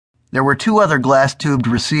There were 2 other glass-tubed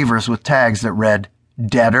receivers with tags that read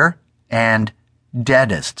Deader and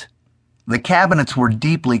Deadest. The cabinets were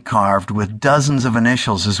deeply carved with dozens of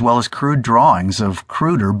initials as well as crude drawings of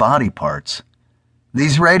cruder body parts.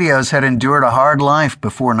 These radios had endured a hard life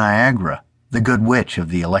before Niagara, the good witch of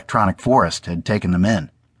the electronic forest, had taken them in.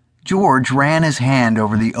 George ran his hand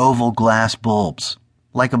over the oval glass bulbs.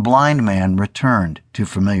 Like a blind man, returned to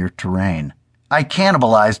familiar terrain. I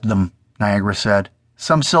cannibalized them, Niagara said.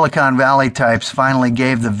 Some Silicon Valley types finally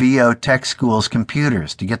gave the VO tech schools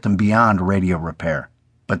computers to get them beyond radio repair.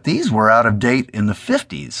 But these were out of date in the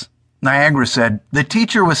 50s. Niagara said the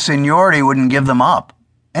teacher with seniority wouldn't give them up.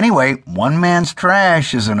 Anyway, one man's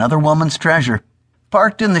trash is another woman's treasure.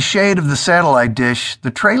 Parked in the shade of the satellite dish,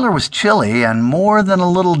 the trailer was chilly and more than a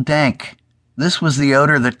little dank. This was the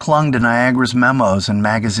odor that clung to Niagara's memos and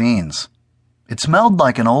magazines. It smelled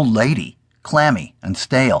like an old lady, clammy and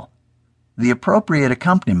stale. The appropriate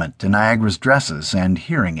accompaniment to Niagara's dresses and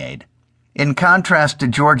hearing aid. In contrast to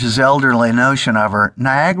George's elderly notion of her,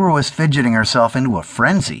 Niagara was fidgeting herself into a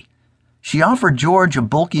frenzy. She offered George a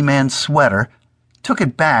bulky man's sweater, took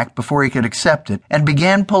it back before he could accept it, and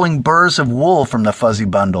began pulling burrs of wool from the fuzzy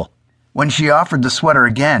bundle. When she offered the sweater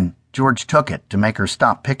again, George took it to make her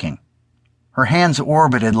stop picking. Her hands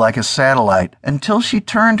orbited like a satellite until she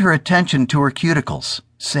turned her attention to her cuticles,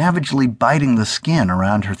 savagely biting the skin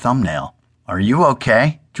around her thumbnail. "Are you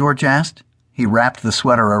okay?" George asked. He wrapped the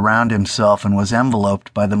sweater around himself and was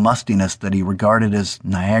enveloped by the mustiness that he regarded as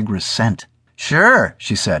Niagara's scent. "Sure,"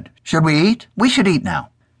 she said. "Should we eat? We should eat now."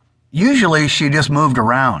 Usually she just moved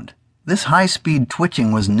around. This high-speed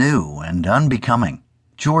twitching was new and unbecoming.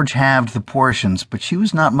 George halved the portions, but she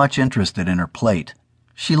was not much interested in her plate.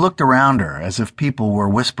 She looked around her as if people were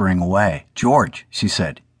whispering away. "George," she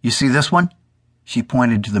said, "you see this one?" She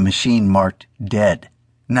pointed to the machine marked dead.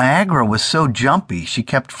 Niagara was so jumpy she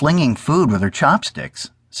kept flinging food with her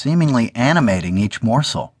chopsticks, seemingly animating each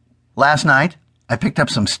morsel. "Last night, I picked up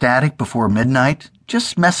some static before midnight,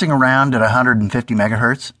 just messing around at 150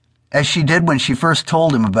 megahertz. As she did when she first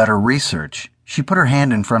told him about her research, she put her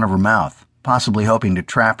hand in front of her mouth, possibly hoping to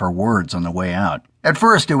trap her words on the way out. At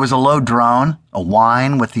first, it was a low drone, a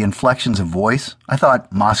whine with the inflections of voice. I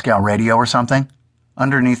thought Moscow radio or something."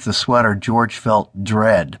 Underneath the sweater, George felt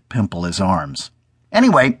dread pimple his arms.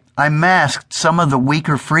 "Anyway, I masked some of the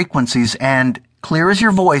weaker frequencies and, clear as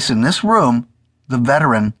your voice in this room, the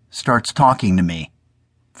veteran starts talking to me."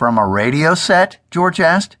 "From a radio set?" George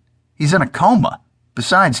asked. "He's in a coma.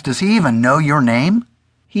 Besides, does he even know your name?"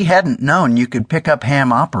 He hadn't known you could pick up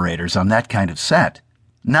ham operators on that kind of set.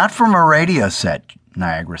 "Not from a radio set,"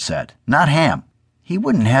 Niagara said. "Not ham. He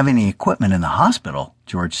wouldn't have any equipment in the hospital,"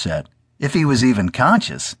 George said, "if he was even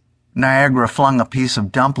conscious." Niagara flung a piece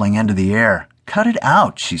of dumpling into the air. "Cut it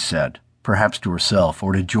out," she said, perhaps to herself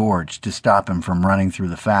or to George to stop him from running through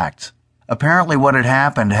the facts. Apparently what had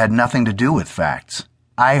happened had nothing to do with facts.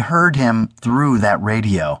 "I heard him through that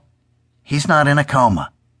radio. He's not in a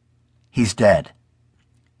coma. He's dead."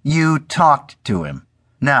 "You talked to him?"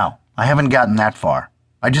 "No, I haven't gotten that far.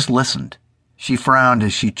 I just listened." She frowned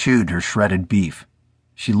as she chewed her shredded beef.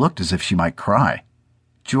 She looked as if she might cry.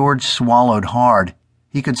 George swallowed hard.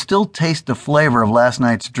 He could still taste the flavor of last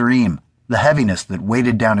night's dream, the heaviness that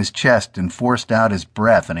weighted down his chest and forced out his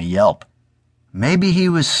breath in a yelp. Maybe he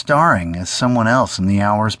was starring as someone else in the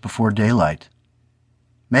hours before daylight.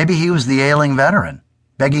 Maybe he was the ailing veteran,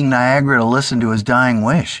 begging Niagara to listen to his dying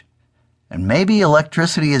wish. And maybe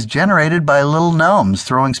electricity is generated by little gnomes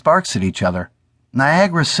throwing sparks at each other.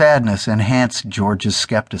 Niagara's sadness enhanced George's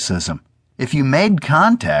skepticism. "If you made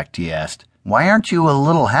contact," he asked, "why aren't you a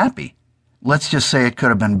little happy?" "Let's just say it could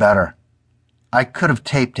have been better. I could have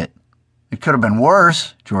taped it." "It could have been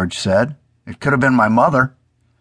worse," George said. "It could have been my mother."